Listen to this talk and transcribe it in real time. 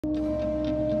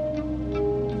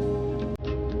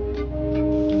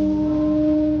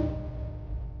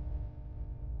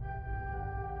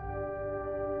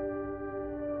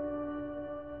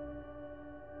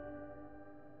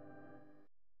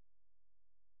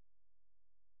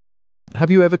have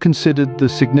you ever considered the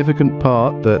significant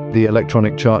part that the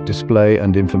electronic chart display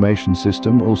and information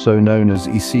system, also known as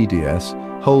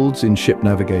ECDIS, holds in ship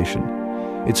navigation?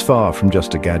 It's far from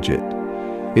just a gadget.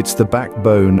 It's the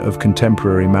backbone of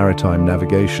contemporary maritime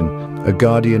navigation, a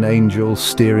guardian angel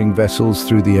steering vessels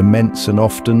through the immense and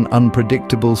often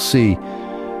unpredictable sea.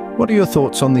 What are your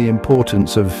thoughts on the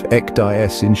importance of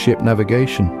ECDIS in ship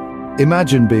navigation?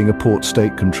 Imagine being a port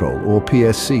state control or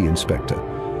PSC inspector.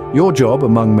 Your job,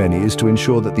 among many, is to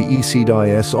ensure that the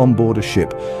ECDIS on board a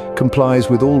ship complies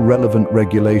with all relevant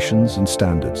regulations and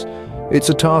standards. It's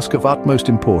a task of utmost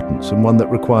importance and one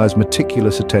that requires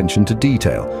meticulous attention to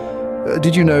detail.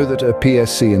 Did you know that a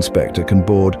PSC inspector can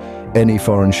board any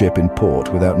foreign ship in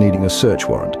port without needing a search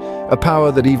warrant, a power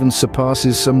that even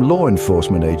surpasses some law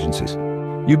enforcement agencies?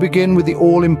 You begin with the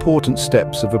all-important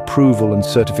steps of approval and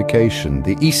certification.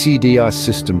 The ECDIS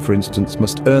system, for instance,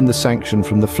 must earn the sanction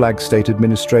from the Flag State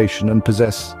Administration and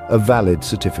possess a valid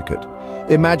certificate.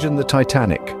 Imagine the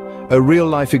Titanic, a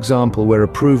real-life example where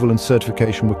approval and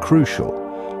certification were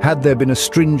crucial. Had there been a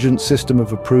stringent system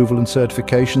of approval and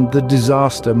certification, the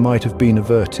disaster might have been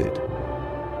averted.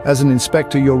 As an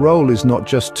inspector, your role is not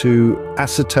just to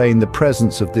ascertain the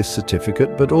presence of this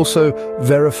certificate, but also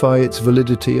verify its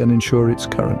validity and ensure it's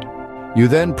current. You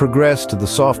then progress to the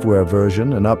software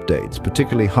version and updates,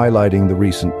 particularly highlighting the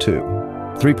recent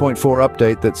 3.4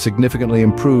 update that significantly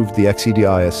improved the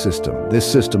ECDIS system.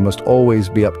 This system must always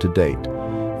be up to date,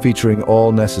 featuring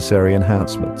all necessary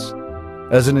enhancements.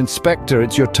 As an inspector,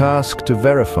 it's your task to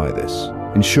verify this,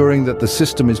 ensuring that the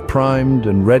system is primed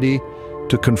and ready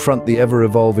to confront the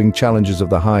ever-evolving challenges of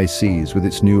the high seas with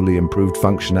its newly improved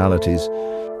functionalities.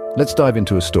 Let's dive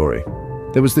into a story.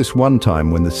 There was this one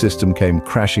time when the system came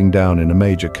crashing down in a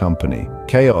major company.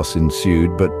 Chaos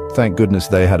ensued, but thank goodness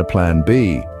they had a plan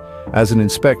B. As an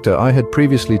inspector, I had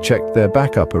previously checked their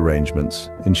backup arrangements,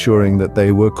 ensuring that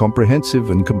they were comprehensive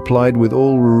and complied with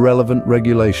all relevant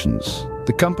regulations.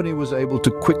 The company was able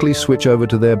to quickly switch over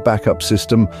to their backup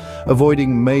system,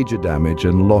 avoiding major damage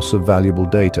and loss of valuable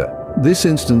data. This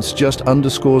instance just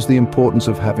underscores the importance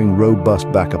of having robust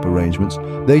backup arrangements.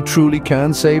 They truly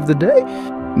can save the day.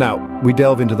 Now, we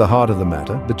delve into the heart of the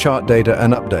matter, the chart data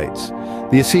and updates.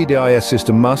 The ECDIS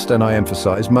system must, and I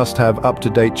emphasize, must have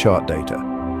up-to-date chart data.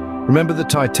 Remember the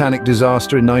Titanic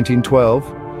disaster in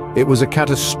 1912? It was a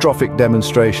catastrophic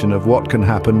demonstration of what can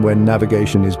happen when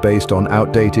navigation is based on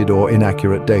outdated or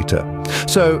inaccurate data.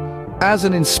 So, as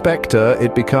an inspector,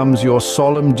 it becomes your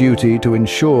solemn duty to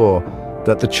ensure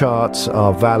that the charts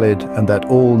are valid and that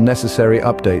all necessary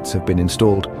updates have been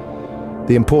installed.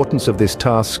 The importance of this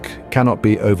task cannot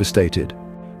be overstated.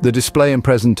 The display and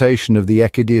presentation of the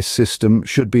ECDIS system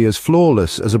should be as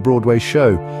flawless as a Broadway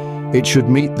show. It should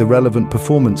meet the relevant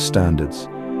performance standards.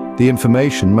 The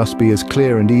information must be as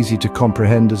clear and easy to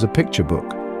comprehend as a picture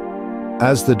book.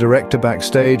 As the director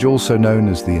backstage, also known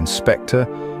as the inspector,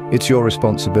 it's your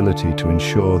responsibility to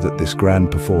ensure that this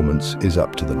grand performance is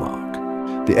up to the mark.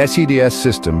 The ECDIS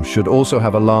system should also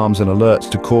have alarms and alerts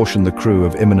to caution the crew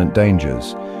of imminent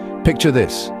dangers. Picture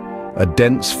this: a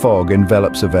dense fog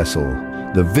envelops a vessel.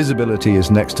 The visibility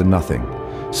is next to nothing.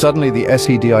 Suddenly the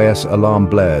ECDIS alarm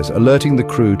blares, alerting the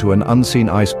crew to an unseen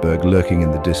iceberg lurking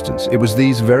in the distance. It was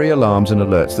these very alarms and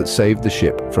alerts that saved the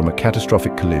ship from a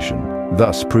catastrophic collision,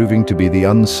 thus proving to be the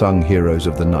unsung heroes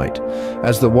of the night.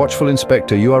 As the watchful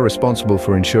inspector, you are responsible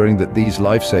for ensuring that these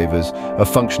lifesavers are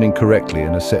functioning correctly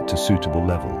and are set to suitable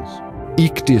levels.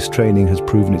 ECDIS training has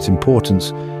proven its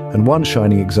importance, and one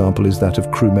shining example is that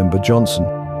of crew member Johnson.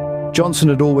 Johnson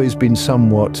had always been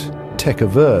somewhat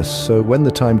tech-averse, so when the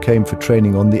time came for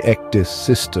training on the ECDIS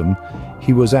system,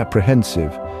 he was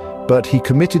apprehensive, but he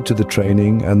committed to the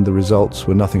training and the results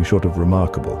were nothing short of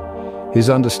remarkable. His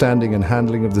understanding and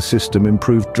handling of the system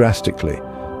improved drastically,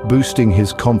 boosting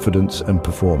his confidence and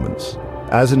performance.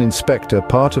 As an inspector,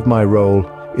 part of my role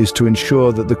is to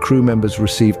ensure that the crew members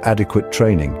receive adequate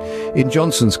training. In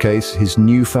Johnson's case, his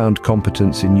newfound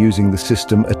competence in using the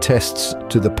system attests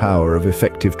to the power of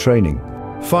effective training.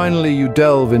 Finally, you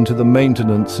delve into the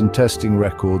maintenance and testing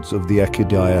records of the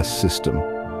ECDIS system.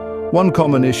 One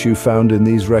common issue found in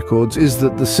these records is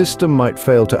that the system might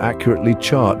fail to accurately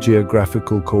chart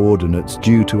geographical coordinates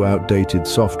due to outdated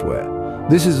software.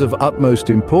 This is of utmost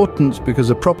importance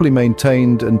because a properly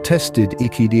maintained and tested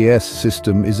ECDIS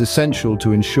system is essential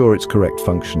to ensure its correct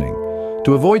functioning.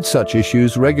 To avoid such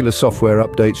issues, regular software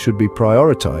updates should be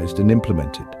prioritized and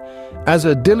implemented. As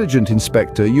a diligent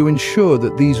inspector, you ensure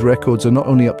that these records are not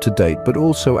only up to date, but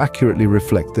also accurately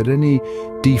reflect that any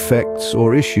defects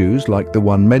or issues, like the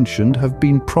one mentioned, have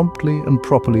been promptly and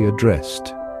properly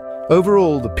addressed.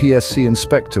 Overall, the PSC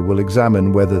inspector will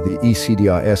examine whether the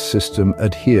ECDIS system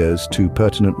adheres to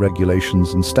pertinent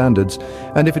regulations and standards,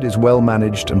 and if it is well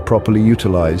managed and properly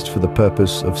utilized for the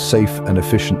purpose of safe and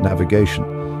efficient navigation.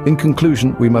 In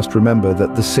conclusion, we must remember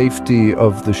that the safety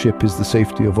of the ship is the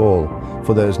safety of all,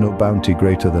 for there is no bounty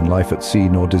greater than life at sea,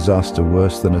 nor disaster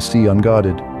worse than a sea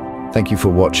unguarded. Thank you for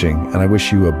watching, and I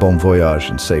wish you a bon voyage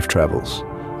and safe travels.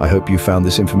 I hope you found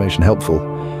this information helpful,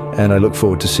 and I look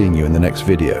forward to seeing you in the next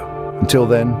video. Until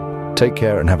then, take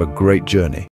care and have a great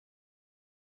journey.